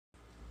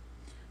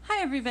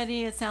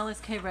everybody, it's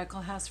Alyce-Kay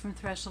Ruckelshaus from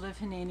Threshold of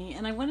Hineni,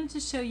 and I wanted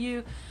to show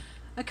you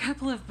a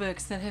couple of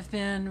books that have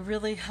been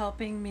really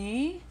helping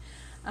me.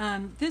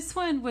 This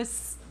one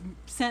was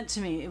sent to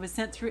me. It was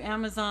sent through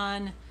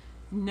Amazon.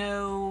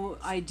 No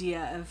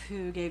idea of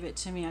who gave it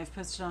to me. I've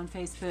posted on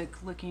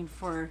Facebook looking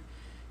for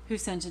who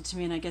sent it to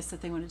me, and I guess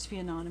that they wanted to be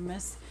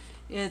anonymous.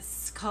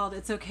 It's called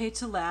It's Okay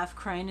to Laugh,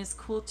 Crying is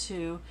Cool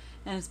Too,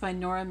 and it's by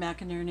Nora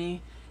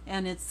McInerney.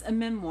 And it's a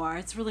memoir.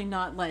 It's really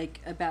not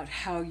like about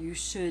how you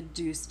should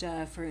do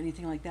stuff or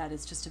anything like that.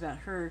 It's just about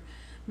her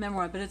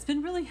memoir. But it's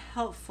been really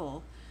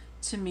helpful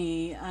to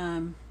me.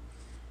 And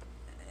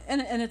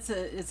it's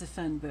a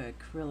fun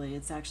book, really.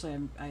 It's actually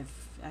I've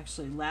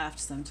actually laughed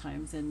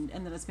sometimes, and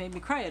then it's made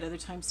me cry at other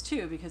times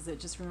too, because it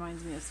just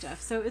reminds me of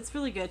stuff. So it's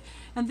really good.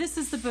 And this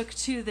is the book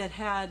too that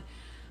had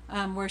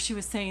where she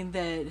was saying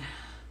that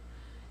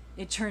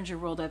it turns your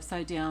world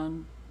upside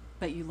down,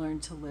 but you learn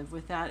to live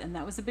with that. And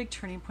that was a big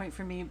turning point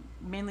for me,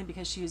 mainly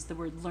because she used the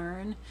word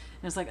learn. And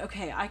it's like,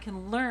 okay, I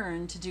can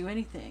learn to do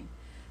anything.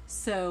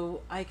 So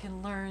I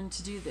can learn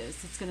to do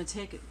this. It's going to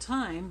take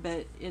time,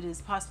 but it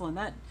is possible. And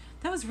that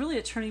was really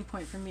a turning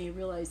point for me,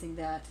 realizing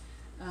that,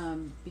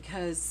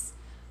 because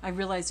I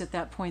realized at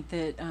that point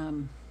that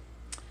I'm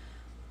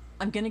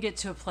going to get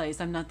to a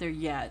place, I'm not there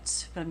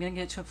yet, but I'm going to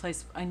get to a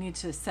place I need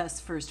to assess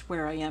first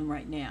where I am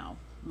right now,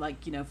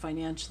 like, you know,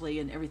 financially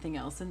and everything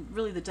else. And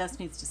really the dust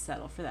needs to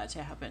settle for that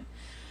to happen.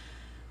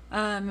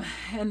 And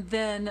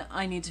then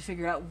I need to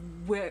figure out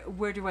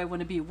where do I want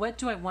to be? What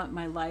do I want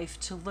my life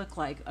to look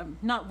like?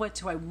 Not what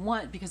do I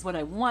want, because what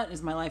I want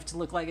is my life to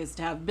look like is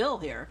to have Bill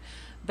here,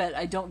 but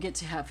I don't get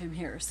to have him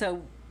here.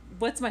 So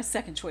what's my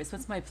second choice?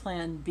 What's my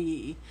plan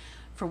B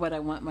for what I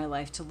want my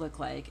life to look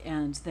like?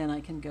 And then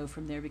I can go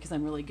from there, because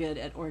I'm really good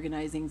at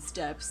organizing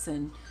steps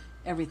and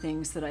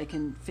everything so that I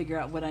can figure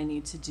out what I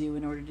need to do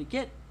in order to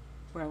get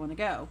where I want to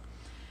go.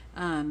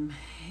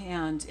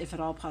 And if at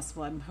all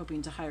possible, I'm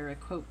hoping to hire a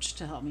coach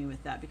to help me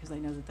with that, because I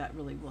know that that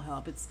really will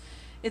help.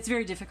 It's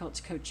very difficult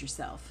to coach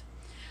yourself.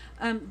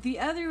 The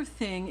other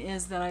thing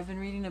is that I've been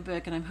reading a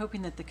book, and I'm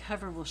hoping that the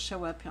cover will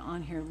show up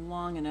on here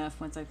long enough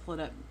once I pull it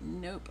up.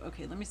 Nope.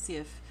 Okay, let me see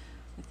if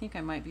I think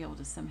I might be able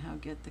to somehow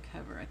get the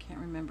cover. I can't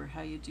remember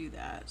how you do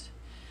that.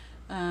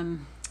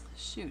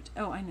 Shoot.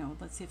 Oh, I know.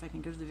 Let's see if I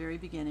can go to the very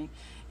beginning.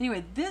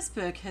 Anyway, this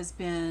book has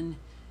been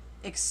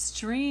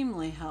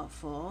extremely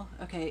helpful.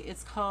 Okay,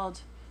 it's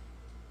called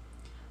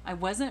I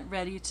Wasn't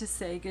Ready to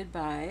Say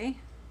Goodbye.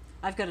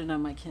 I've got it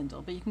on my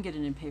Kindle, but you can get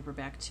it in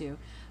paperback too,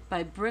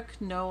 by Brooke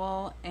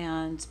Noel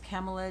and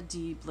Pamela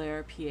D.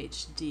 Blair,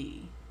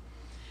 PhD.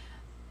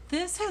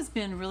 This has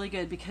been really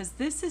good, because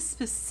this is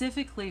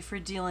specifically for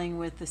dealing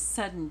with the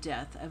sudden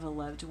death of a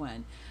loved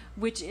one,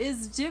 which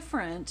is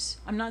different.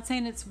 I'm not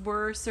saying it's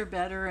worse or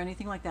better or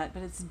anything like that,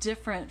 but it's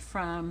different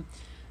from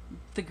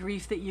the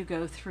grief that you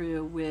go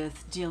through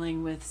with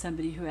dealing with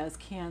somebody who has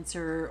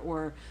cancer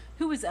or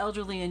who was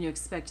elderly and you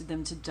expected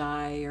them to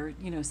die, or,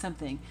 you know,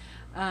 something.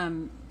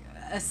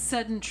 A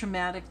sudden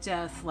traumatic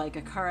death like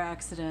a car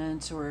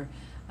accident, or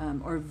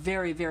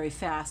very, very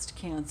fast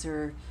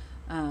cancer,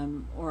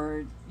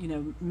 or, you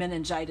know,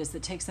 meningitis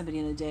that takes somebody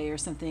in a day or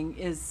something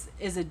is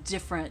a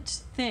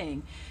different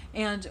thing.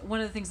 And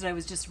one of the things that I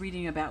was just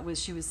reading about was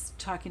she was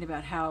talking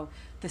about how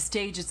the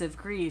stages of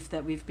grief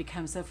that we've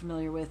become so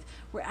familiar with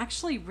were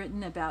actually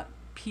written about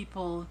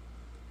people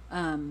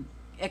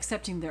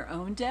accepting their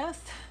own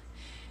death,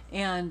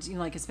 and, you know,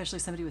 like especially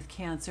somebody with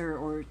cancer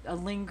or a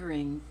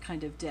lingering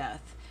kind of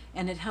death.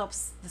 And it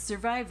helps the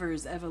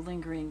survivors of a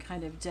lingering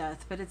kind of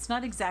death, but it's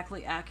not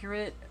exactly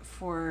accurate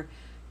for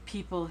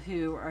people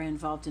who are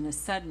involved in a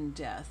sudden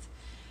death.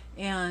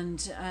 And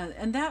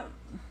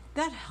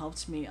that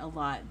helped me a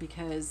lot,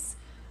 because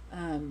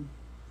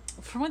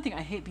for one thing,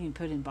 I hate being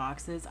put in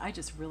boxes. I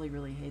just really,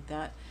 really hate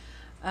that.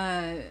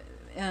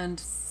 And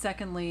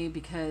secondly,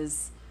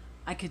 because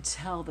I could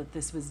tell that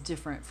this was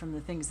different from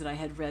the things that I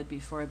had read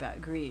before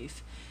about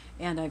grief.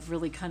 And I've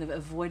really kind of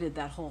avoided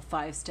that whole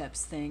 5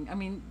 steps thing. I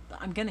mean,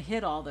 I'm going to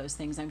hit all those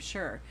things, I'm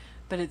sure,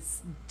 but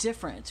it's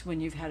different when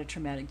you've had a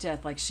traumatic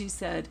death. Like she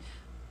said,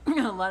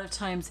 a lot of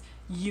times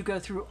you go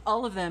through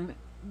all of them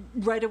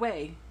right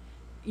away,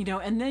 you know,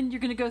 and then you're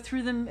going to go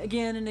through them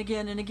again and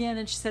again and again.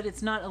 And she said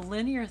it's not a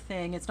linear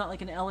thing. It's not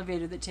like an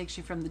elevator that takes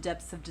you from the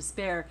depths of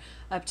despair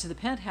up to the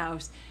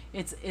penthouse.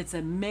 It's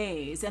a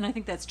maze. And I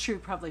think that's true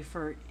probably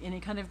for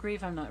any kind of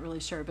grief. I'm not really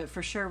sure, but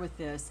for sure with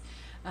this,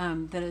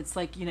 that it's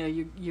like, you know,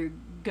 you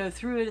go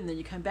through it and then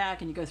you come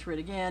back and you go through it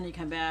again, you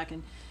come back,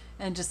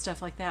 and just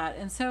stuff like that.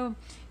 And so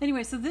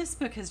anyway, so this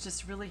book has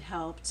just really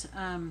helped.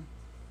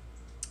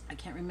 I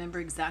can't remember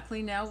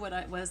exactly now what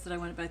it was that I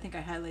wanted, but I think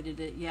I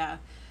highlighted it. Yeah.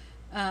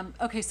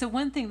 Okay, so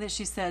one thing that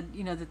she said,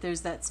 you know, that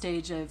there's that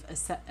stage of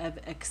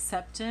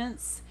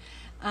acceptance,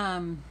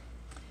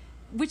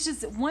 which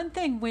is one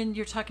thing when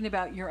you're talking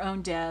about your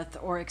own death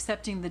or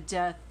accepting the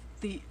death,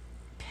 the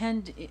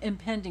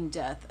impending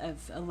death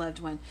of a loved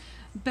one.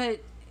 But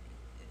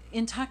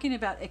in talking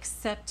about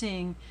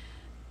accepting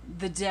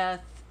the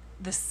death,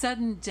 the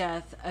sudden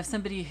death of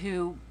somebody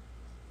who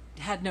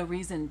had no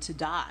reason to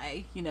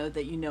die, you know,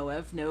 that you know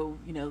of. No,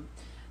 you know,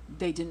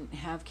 they didn't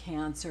have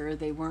cancer.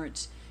 They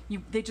weren't,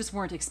 they just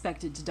weren't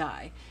expected to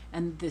die.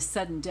 And the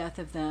sudden death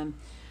of them,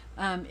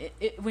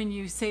 when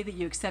you say that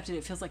you accepted,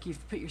 it feels like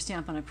you've put your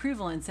stamp on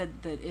approval and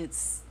said that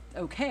it's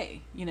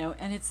okay, you know,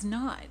 and it's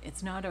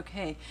not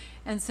okay.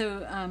 And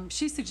so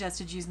she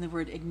suggested using the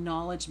word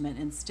acknowledgement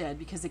instead,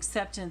 because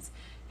acceptance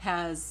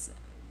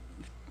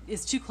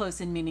is too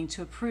close in meaning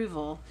to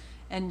approval.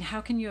 And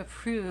how can you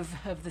approve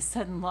of the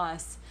sudden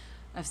loss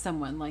of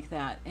someone like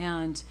that?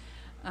 And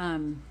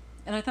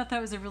I thought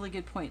that was a really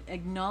good point.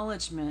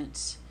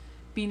 Acknowledgement,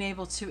 being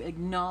able to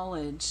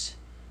acknowledge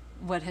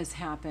what has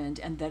happened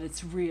and that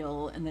it's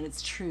real and that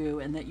it's true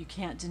and that you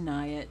can't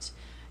deny it,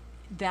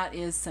 that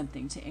is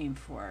something to aim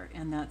for,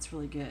 and that's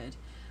really good.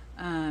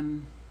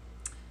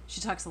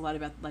 She talks a lot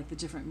about like the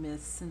different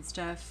myths and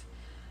stuff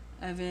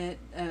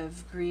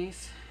of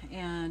grief,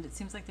 and it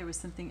seems like there was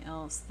something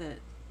else that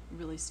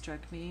really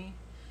struck me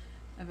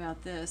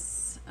about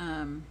this.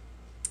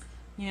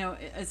 You know,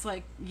 it's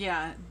like,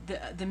 yeah,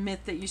 the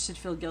myth that you should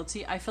feel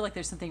guilty. I feel like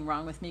there's something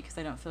wrong with me because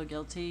I don't feel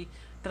guilty,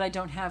 but I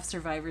don't have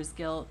survivor's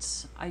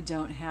guilt. I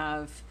don't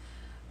have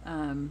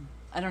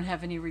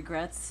any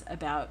regrets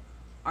about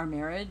our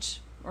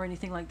marriage or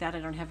anything like that. I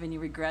don't have any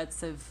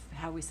regrets of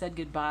how we said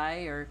goodbye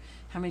or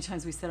how many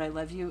times we said I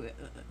love you.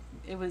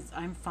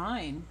 I'm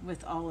fine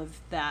with all of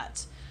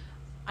that.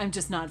 I'm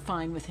just not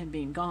fine with him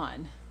being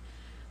gone,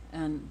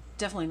 and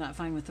definitely not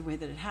fine with the way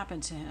that it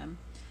happened to him.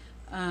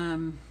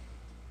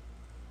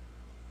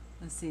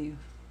 Let's see,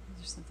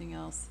 there's something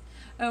else.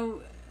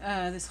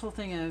 This whole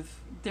thing of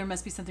there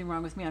must be something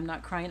wrong with me, I'm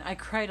not crying. I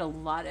cried a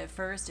lot at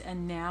first,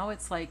 and now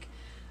it's like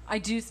I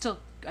do still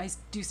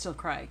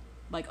cry.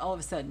 Like all of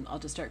a sudden I'll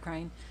just start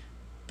crying,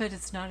 but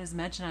it's not as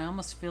much, and I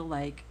almost feel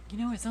like, you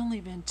know, it's only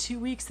been 2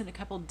 weeks and a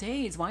couple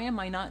days. Why am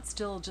I not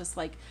still just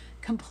like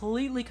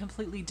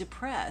completely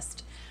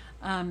depressed?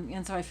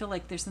 And so I feel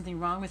like there's something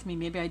wrong with me.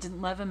 Maybe I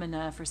didn't love him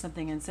enough or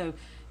something. And so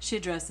she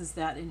addresses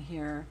that in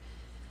here,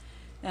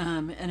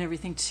 and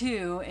everything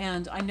too.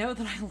 And I know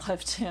that I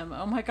loved him.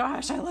 Oh my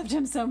gosh, I loved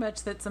him so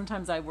much that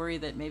sometimes I worry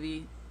that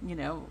maybe, you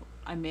know,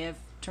 I may have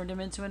turned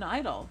him into an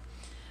idol.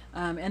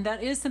 And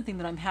that is something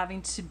that I'm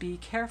having to be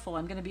careful.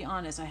 I'm going to be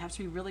honest. I have to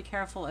be really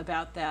careful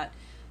about that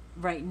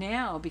right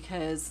now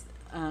because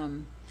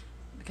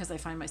I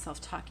find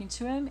myself talking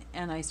to him,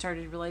 and I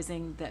started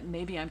realizing that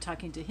maybe I'm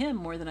talking to him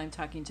more than I'm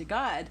talking to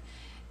God,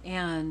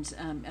 and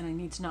I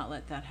need to not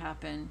let that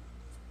happen.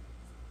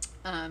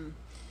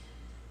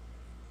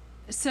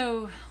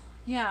 So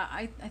yeah,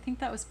 I think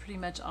that was pretty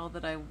much all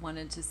that I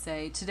wanted to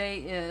say.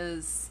 Today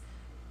is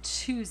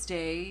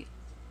Tuesday,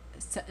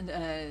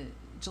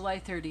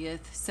 July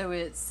 30th, so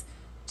it's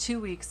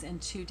 2 weeks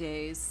and 2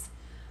 days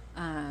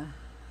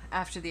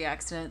after the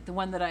accident. The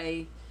one that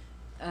I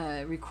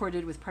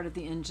recorded with part of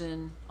the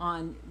engine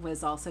on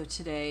was also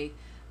today.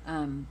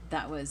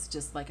 That was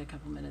just like a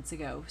couple minutes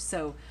ago.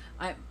 So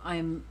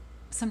I'm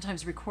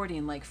sometimes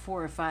recording like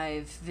 4 or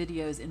 5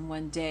 videos in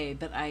one day,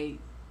 but I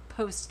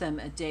post them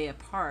a day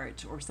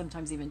apart, or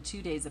sometimes even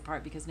 2 days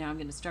apart, because now I'm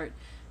going to start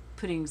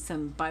putting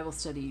some Bible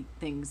study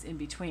things in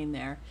between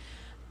there.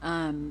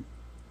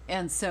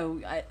 And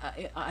so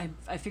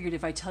I figured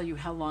if I tell you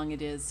how long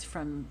it is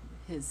from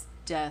his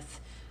death,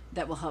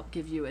 that will help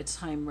give you a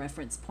time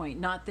reference point.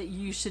 Not that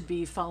you should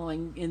be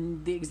following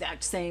in the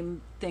exact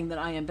same thing that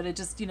I am, but it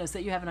just, you know, so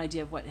that you have an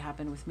idea of what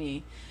happened with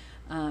me.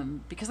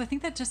 Because I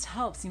think that just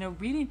helps, you know,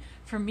 reading,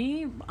 for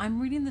me, I'm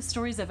reading the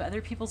stories of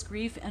other people's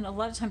grief, and a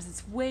lot of times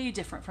it's way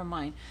different from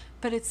mine,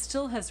 but it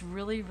still has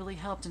really, really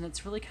helped, and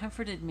it's really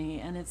comforted me,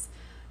 and it's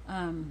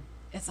kind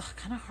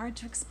of hard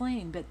to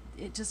explain, but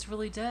it just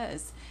really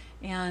does.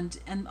 And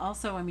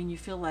also, I mean, you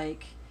feel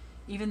like,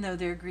 even though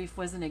their grief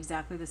wasn't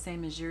exactly the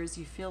same as yours,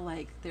 you feel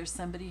like there's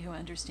somebody who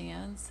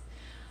understands.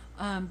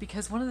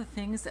 Because one of the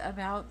things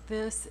about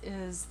this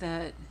is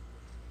that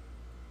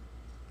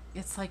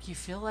it's like you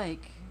feel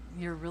like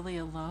you're really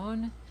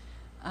alone.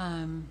 I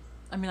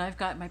mean, I've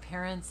got my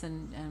parents,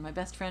 and my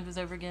best friend was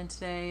over again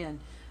today, and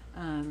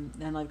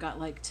I've got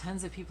like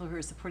tons of people who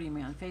are supporting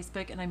me on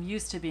Facebook, and I'm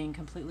used to being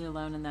completely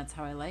alone, and that's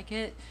how I like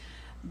it.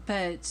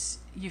 But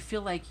you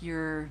feel like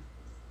you're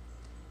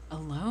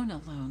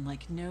alone,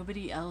 like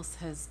nobody else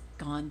has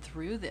gone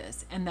through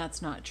this, and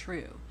that's not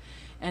true.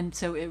 And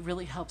so it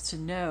really helps to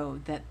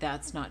know that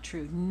that's not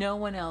true. No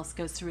one else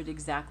goes through it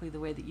exactly the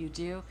way that you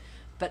do,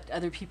 but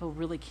other people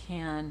really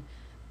can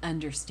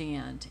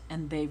understand,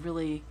 and they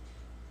really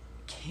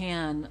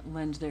can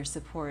lend their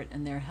support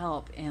and their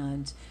help,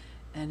 and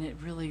it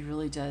really,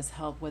 really does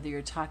help, whether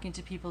you're talking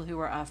to people who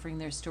are offering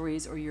their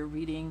stories, or you're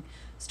reading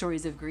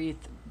stories of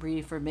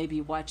grief, or maybe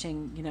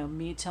watching, you know,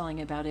 me telling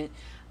about it.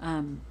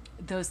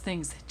 Those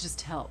things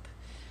just help.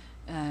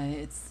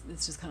 It's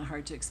just kind of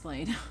hard to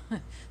explain.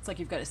 It's like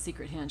you've got a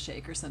secret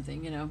handshake or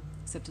something, you know,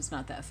 except it's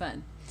not that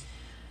fun.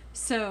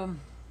 So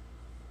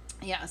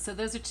yeah, so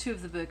those are 2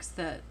 of the books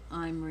that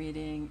I'm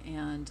reading,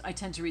 and I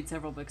tend to read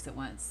several books at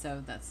once,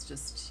 so that's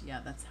just, yeah,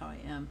 that's how I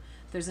am.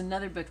 There's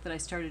another book that I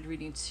started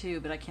reading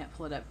too, but I can't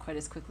pull it up quite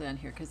as quickly on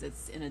here because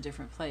it's in a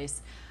different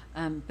place.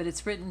 But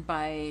it's written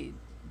by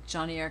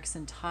Johnny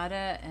Erickson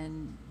Tata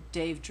and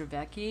Dave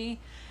Dravecki.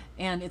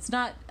 And it's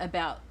not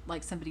about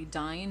like somebody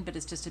dying, but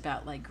it's just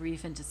about like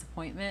grief and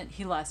disappointment.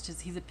 He lost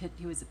his, he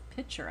was a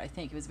pitcher, I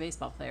think. He was a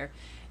baseball player.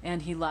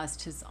 And he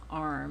lost his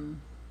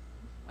arm,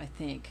 I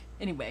think.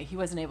 Anyway, he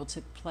wasn't able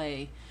to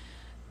play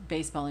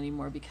baseball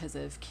anymore because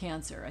of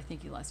cancer. I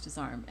think he lost his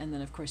arm. And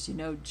then, of course, you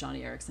know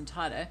Johnny Erickson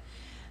Tata.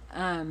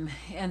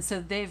 And so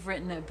they've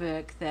written a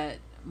book that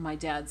my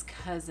dad's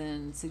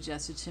cousin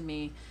suggested to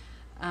me.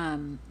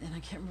 And I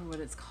can't remember what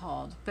it's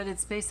called, but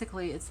it's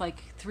basically, it's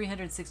like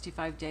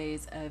 365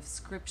 days of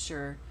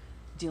scripture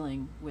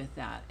dealing with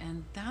that.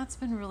 And that's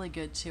been really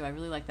good too. I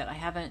really like that. I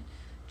haven't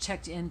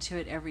checked into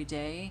it every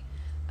day,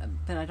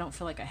 but I don't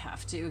feel like I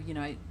have to. You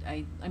know,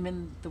 I'm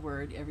in the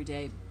Word every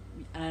day,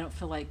 and I don't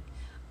feel like,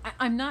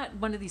 I'm not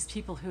one of these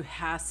people who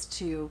has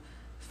to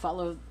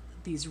follow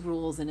these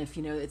rules, and if,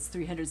 you know, it's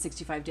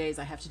 365 days,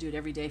 I have to do it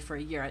every day for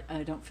a year.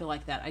 I don't feel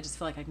like that. I just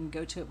feel like I can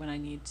go to it when I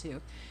need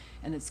to.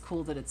 And it's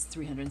cool that it's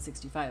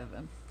 365 of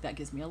them. That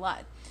gives me a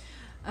lot.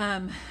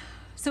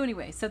 So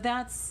anyway, so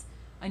that's,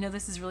 I know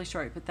this is really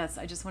short, but that's,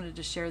 I just wanted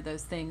to share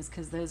those things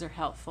because those are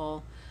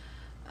helpful.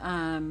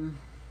 As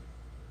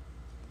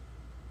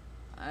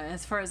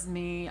far as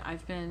me,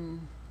 I've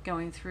been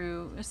going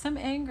through some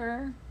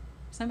anger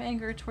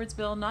towards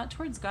Bill, not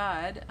towards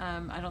God.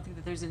 I don't think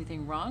that there's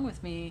anything wrong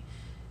with me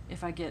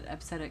if I get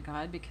upset at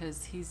God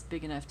because he's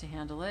big enough to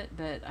handle it,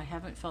 but I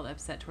haven't felt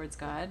upset towards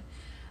God.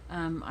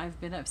 I've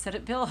been upset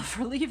at Bill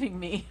for leaving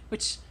me,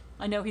 which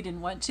I know he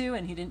didn't want to,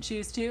 and he didn't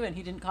choose to, and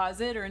he didn't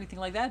cause it or anything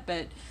like that,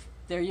 but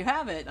there you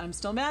have it. I'm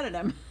still mad at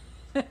him.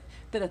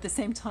 But at the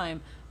same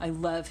time, I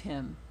love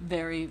him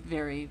very,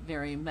 very,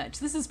 very much.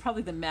 This is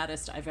probably the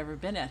maddest I've ever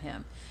been at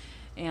him.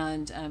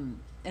 And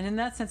in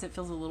that sense, it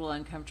feels a little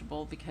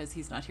uncomfortable because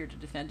he's not here to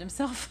defend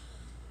himself.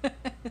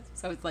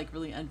 So it's like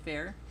really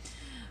unfair.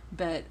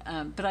 But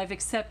I've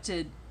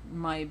accepted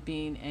my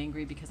being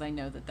angry because I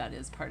know that that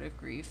is part of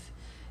grief.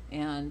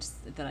 And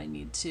that I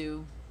need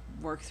to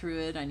work through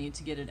it. I need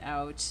to get it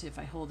out. If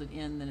I hold it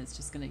in, then it's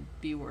just going to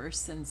be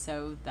worse. And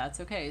so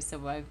that's okay.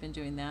 So I've been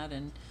doing that.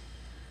 And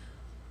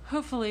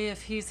hopefully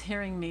if he's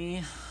hearing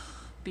me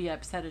be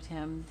upset at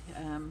him,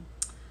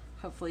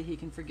 hopefully he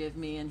can forgive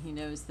me and he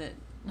knows that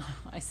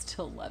I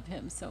still love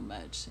him so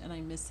much. And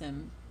I miss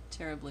him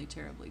terribly,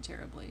 terribly,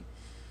 terribly.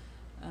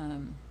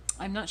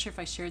 I'm not sure if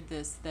I shared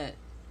this, that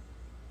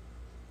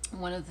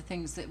one of the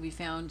things that we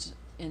found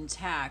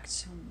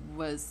intact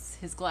was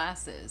his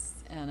glasses,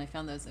 and I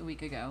found those a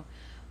week ago.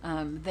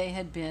 They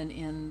had been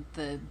in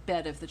the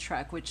bed of the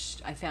truck, which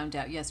I found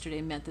out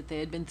yesterday meant that they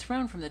had been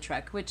thrown from the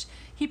truck, which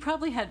he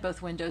probably had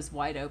both windows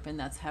wide open.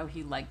 That's how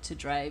he liked to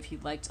drive. He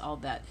liked all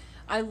that.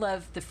 I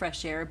love the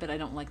fresh air, but I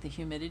don't like the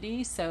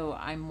humidity, so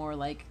I'm more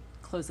like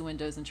close the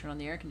windows and turn on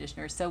the air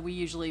conditioner. So we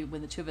usually,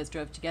 when the two of us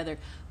drove together,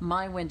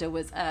 my window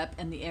was up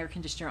and the air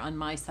conditioner on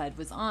my side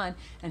was on,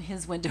 and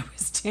his window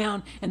was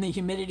down and the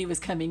humidity was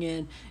coming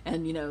in,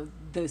 and you know,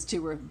 those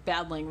two were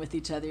battling with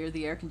each other,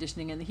 the air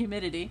conditioning and the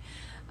humidity.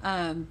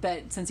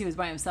 But since he was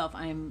by himself,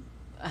 I'm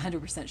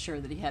 100%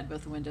 sure that he had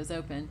both the windows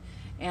open.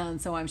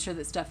 And so I'm sure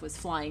that stuff was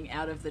flying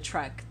out of the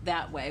truck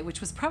that way, which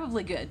was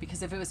probably good,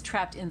 because if it was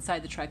trapped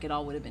inside the truck, it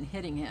all would have been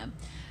hitting him.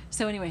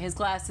 So anyway, his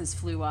glasses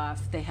flew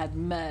off. They had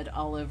mud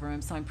all over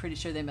him, so I'm pretty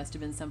sure they must have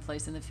been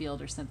someplace in the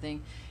field or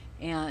something.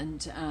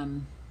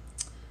 And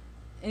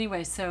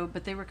anyway,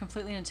 but they were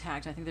completely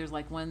intact. I think there's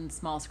like one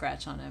small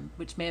scratch on him,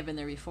 which may have been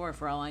there before,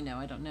 for all I know.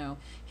 I don't know.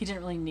 He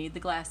didn't really need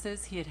the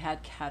glasses. He had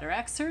had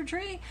cataract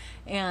surgery,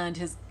 and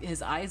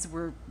his eyes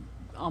were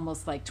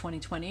almost like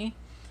 20/20.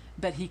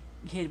 But he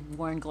had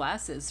worn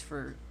glasses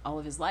for all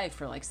of his life,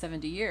 for like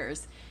 70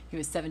 years. He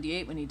was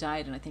 78 when he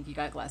died, and I think he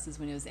got glasses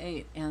when he was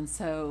 8. And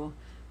so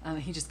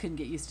he just couldn't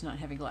get used to not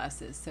having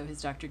glasses. So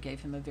his doctor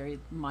gave him a very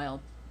mild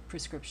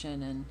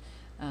prescription,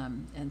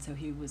 and so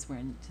he was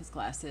wearing his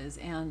glasses.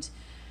 And,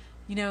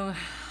 you know,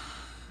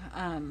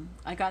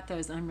 I got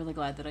those, and I'm really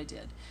glad that I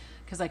did,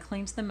 because I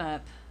cleaned them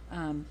up.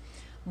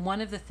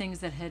 One of the things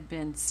that had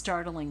been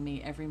startling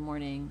me every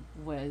morning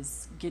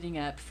was getting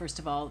up, first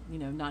of all, you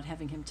know, not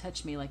having him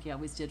touch me like he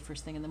always did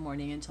first thing in the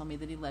morning and tell me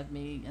that he loved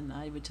me, and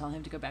I would tell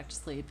him to go back to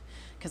sleep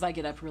because I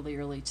get up really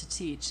early to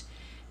teach.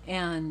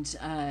 And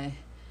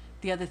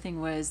the other thing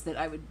was that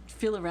I would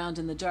feel around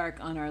in the dark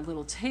on our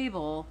little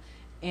table,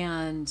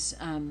 and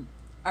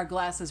our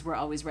glasses were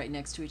always right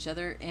next to each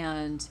other,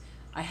 and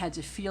I had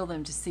to feel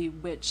them to see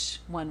which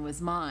one was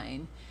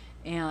mine.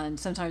 And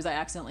sometimes I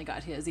accidentally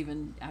got his,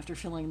 even after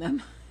filling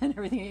them and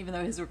everything, even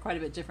though his were quite a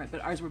bit different, but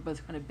ours were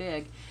both kind of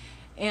big.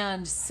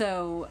 And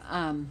so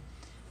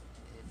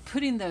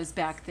putting those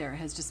back there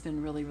has just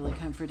been really, really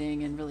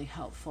comforting and really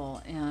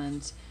helpful.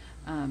 And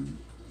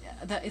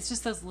it's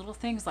just those little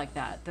things like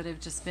that that have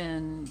just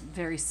been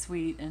very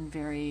sweet and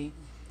very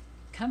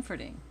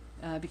comforting,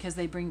 because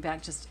they bring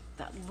back just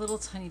that little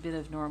tiny bit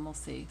of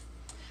normalcy.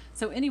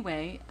 So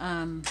anyway,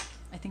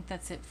 I think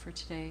that's it for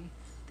today.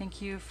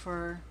 Thank you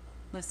for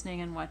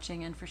listening and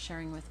watching and for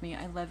sharing with me.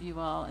 I love you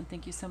all, and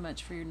thank you so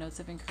much for your notes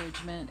of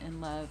encouragement and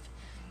love.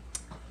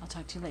 I'll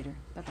talk to you later.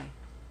 Bye-bye.